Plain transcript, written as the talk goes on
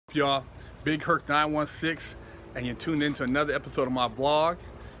Y'all, Big Herc 916, and you're tuned into another episode of my blog.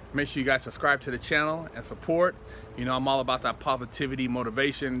 Make sure you guys subscribe to the channel and support. You know, I'm all about that positivity,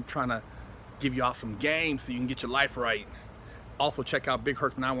 motivation, trying to give y'all some games so you can get your life right. Also, check out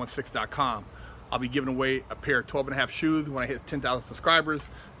BigHerc916.com. I'll be giving away a pair of 12.5 shoes when I hit 10,000 subscribers.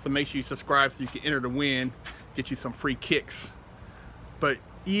 So make sure you subscribe so you can enter the win, get you some free kicks. But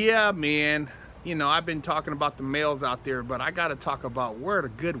yeah, man, you know, I've been talking about the males out there, but I got to talk about where are the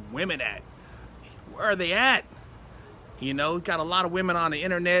good women at? Where are they at? You know, got a lot of women on the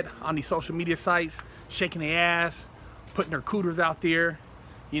internet, on these social media sites, shaking their ass, putting their cooters out there,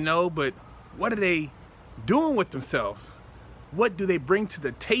 you know, but what are they doing with themselves? What do they bring to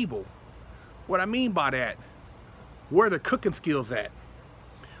the table? What I mean by that, where are the cooking skills at?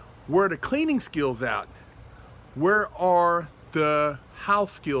 Where are the cleaning skills at? Where are the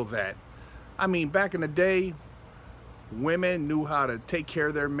house skills at? I mean, back in the day, women knew how to take care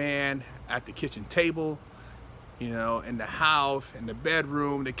of their man at the kitchen table, you know, in the house, in the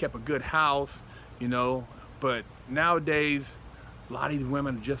bedroom. They kept a good house, you know. But nowadays, a lot of these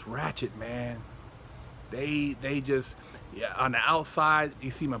women are just ratchet, man. They just, yeah, on the outside,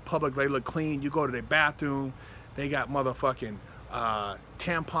 you see them in public, they look clean. You go to their bathroom, they got motherfucking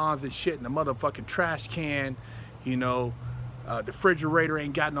tampons and shit in the motherfucking trash can, you know. The refrigerator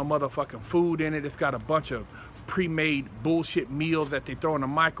ain't got no motherfucking food in it. It's got a bunch of pre-made bullshit meals that they throw in the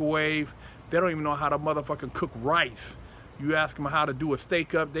microwave. They don't even know how to motherfucking cook rice. You ask them how to do a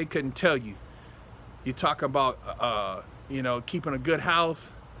steak up, they couldn't tell you. You talk about, you know, keeping a good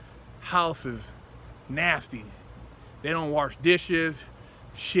house. House is nasty. They don't wash dishes.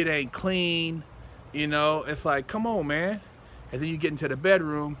 Shit ain't clean. You know, it's like, come on, man. And then you get into the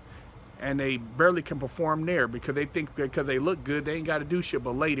bedroom, and they barely can perform there because they think because they look good, they ain't got to do shit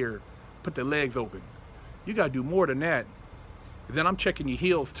but lay there, put their legs open. You got to do more than that. And then I'm checking your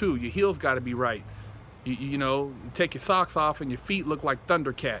heels too. Your heels got to be right. You know, you take your socks off and your feet look like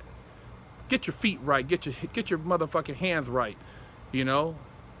Thundercat. Get your feet right. Get your motherfucking hands right. You know,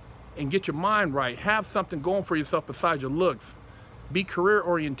 and get your mind right. Have something going for yourself besides your looks. Be career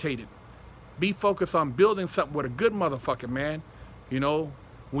orientated. Be focused on building something with a good motherfucking man. You know.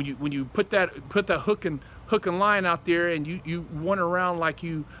 When you put that hook and line out there and you run around like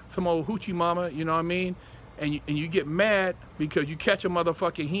you some old hoochie mama, you know what I mean? And you get mad because you catch a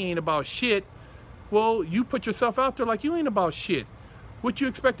motherfucking he ain't about shit. Well, you put yourself out there like you ain't about shit. What you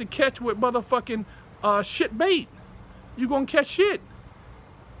expect to catch with motherfucking shit bait? You gonna catch shit.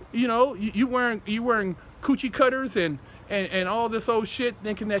 You know, you wearing coochie cutters and all this old shit,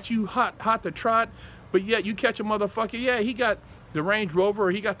 thinking that you hot to trot, but yet you catch a motherfucker. Yeah, he got the Range Rover,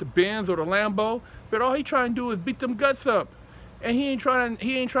 or he got the Benz or the Lambo, but all he trying to do is beat them guts up, and he ain't trying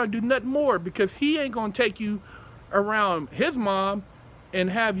to do nothing more because he ain't gonna take you around his mom and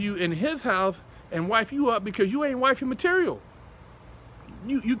have you in his house and wife you up because you ain't wifey material.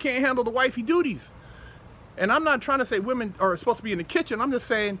 You can't handle the wifey duties. And I'm not trying to say women are supposed to be in the kitchen. I'm just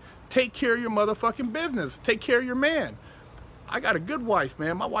saying take care of your motherfucking business. Take care of your man. I got a good wife,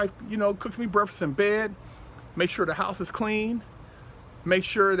 man. My wife, you know, cooks me breakfast in bed, make sure the house is clean. Make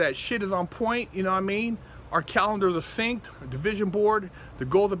sure that shit is on point, you know what I mean? Our calendars are synced, our division board, the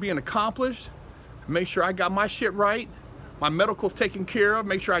goals are being accomplished. Make sure I got my shit right. My medical's taken care of.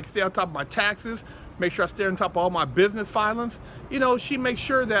 Make sure I stay on top of my taxes. Make sure I stay on top of all my business filings. You know, she makes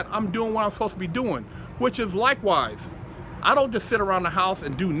sure that I'm doing what I'm supposed to be doing, which is likewise. I don't just sit around the house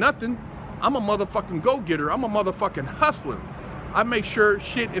and do nothing. I'm a motherfucking go-getter. I'm a motherfucking hustler. I make sure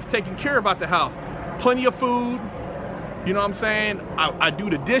shit is taken care of at the house. Plenty of food. You know what I'm saying? I do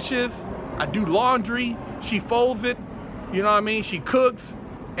the dishes, I do laundry, she folds it, you know what I mean? She cooks,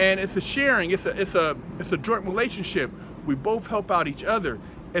 and it's a sharing, it's a joint relationship. We both help out each other.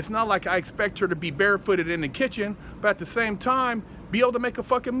 It's not like I expect her to be barefooted in the kitchen, but at the same time, be able to make a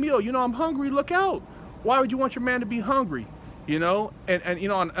fucking meal. You know, I'm hungry, look out. Why would you want your man to be hungry? You know, and you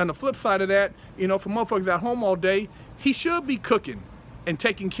know, on the flip side of that, you know, for motherfuckers at home all day, he should be cooking and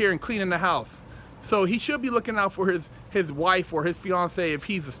taking care and cleaning the house. So he should be looking out for his wife or his fiance if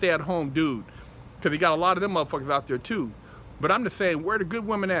he's a stay-at-home dude. Because he got a lot of them motherfuckers out there too. But I'm just saying, where are the good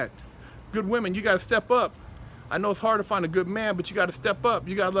women at? Good women, you got to step up. I know it's hard to find a good man, but you got to step up.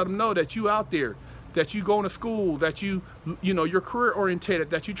 You got to let them know that you out there, that you going to school, that you know, you're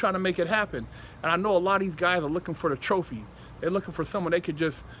career-orientated, that you trying to make it happen. And I know a lot of these guys are looking for the trophy. They're looking for someone they could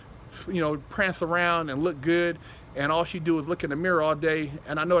just, you know, prance around and look good, and all she do is look in the mirror all day.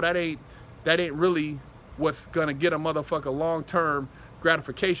 And I know that ain't really what's gonna get a motherfucker long-term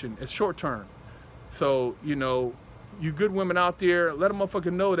gratification. It's short-term. So, you know, you good women out there, let a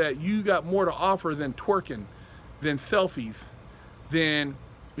motherfucker know that you got more to offer than twerking, than selfies, than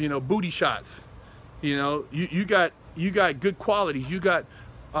booty shots. You got good qualities. You got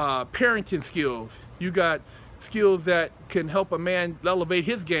parenting skills. You got skills that can help a man elevate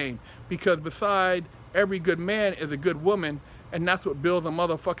his game, because beside every good man is a good woman, and that's what builds a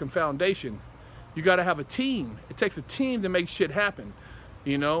motherfucking foundation. You got to have a team. It takes a team to make shit happen,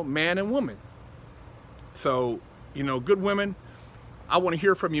 man and woman. So, good women, I want to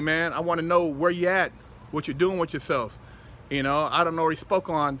hear from you, man. I want to know where you at, what you're doing with yourself. I don't already spoke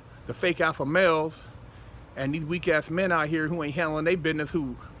on the fake alpha males and these weak ass men out here who ain't handling their business,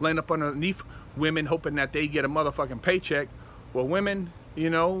 who laying up underneath women hoping that they get a motherfucking paycheck. Well, women, I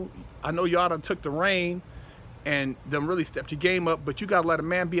know y'all done took the reign and done really stepped your game up, but you gotta let a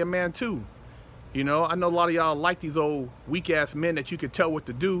man be a man too. I know a lot of y'all like these old weak ass men that you can tell what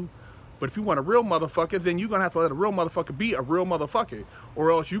to do, but if you want a real motherfucker, then you're gonna have to let a real motherfucker be a real motherfucker,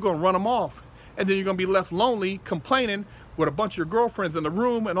 or else you're gonna run them off, and then you're gonna be left lonely complaining with a bunch of your girlfriends in the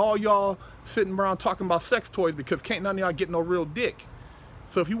room and all y'all sitting around talking about sex toys because can't none of y'all get no real dick.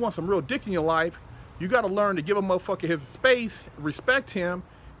 So if you want some real dick in your life, you gotta learn to give a motherfucker his space, respect him,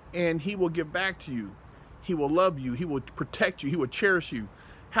 and he will give back to you. He will love you, he will protect you, he will cherish you.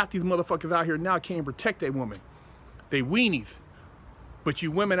 Half these motherfuckers out here now can't even protect a woman. They weenies. But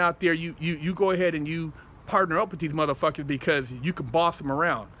you women out there, you go ahead and you partner up with these motherfuckers because you can boss them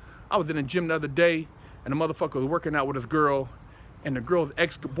around. I was in the gym the other day, and the motherfucker was working out with his girl, and the girl's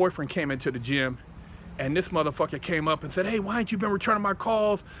ex-boyfriend came into the gym, and this motherfucker came up and said, "Hey, why ain't you been returning my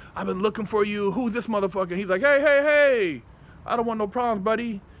calls? I've been looking for you. Who's this motherfucker?" And he's like, hey, I don't want no problems,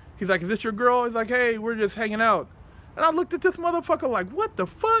 buddy. He's like, "Is this your girl?" He's like, "Hey, we're just hanging out." And I looked at this motherfucker like, what the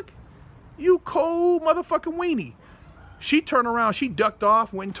fuck? You cold motherfucking weenie. She turned around, she ducked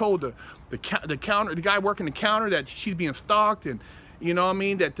off, went and told the guy working the counter that she's being stalked, and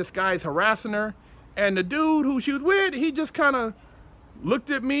that this guy's harassing her. And the dude who she was with, he just kind of looked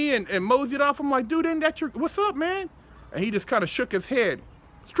at me and moseyed off. I'm like, "Dude, ain't that your, what's up, man?" And he just kind of shook his head.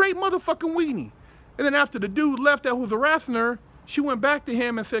 Straight motherfucking weenie. And then after the dude left that was harassing her, she went back to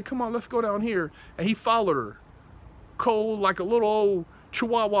him and said, "Come on, let's go down here." And he followed her. Cold like a little old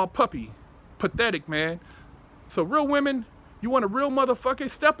Chihuahua puppy. Pathetic, man. So real women, you want a real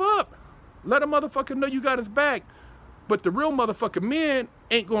motherfucker, step up. Let a motherfucker know you got his back. But the real motherfucking men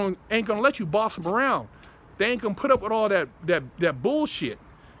ain't gonna let you boss them around. They ain't gonna put up with all that bullshit.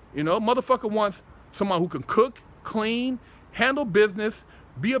 Motherfucker wants someone who can cook, clean, handle business,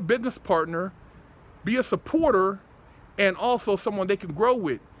 be a business partner, be a supporter, and also someone they can grow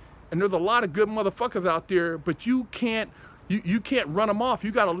with. And there's a lot of good motherfuckers out there, but you can't run them off.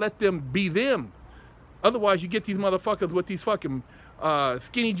 You gotta let them be them. Otherwise, you get these motherfuckers with these fucking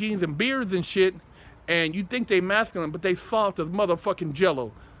skinny jeans and beards and shit, and you think they masculine, but they soft as motherfucking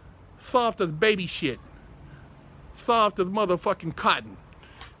jello. Soft as baby shit. Soft as motherfucking cotton.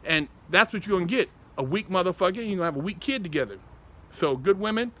 And that's what you're gonna get. A weak motherfucker, you're gonna have a weak kid together. So good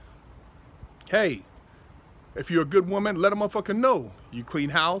women, hey, if you're a good woman, let a motherfucker know. You clean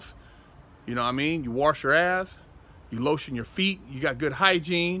house, you wash your ass, you lotion your feet, you got good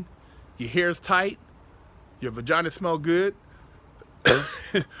hygiene, your hair's tight, your vagina smell good.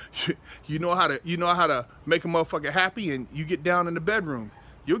 you know how to make a motherfucker happy, and you get down in the bedroom.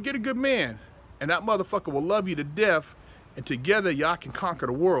 You'll get a good man, and that motherfucker will love you to death, and together y'all can conquer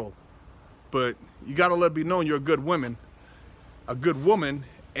the world. But you gotta let it be known you're a good woman,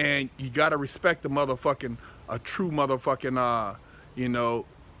 and you gotta respect the motherfucking, a true motherfucking,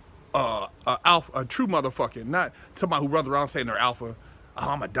 alpha, a true motherfucking, not somebody who runs around saying they're alpha. "Oh,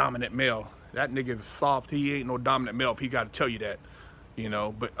 I'm a dominant male." That nigga is soft. He ain't no dominant male if he got to tell you that,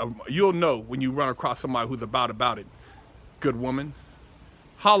 But you'll know when you run across somebody who's about it. Good woman.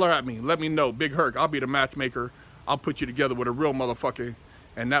 Holler at me. Let me know. Big Herc. I'll be the matchmaker. I'll put you together with a real motherfucker,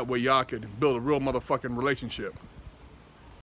 and that way y'all could build a real motherfucking relationship.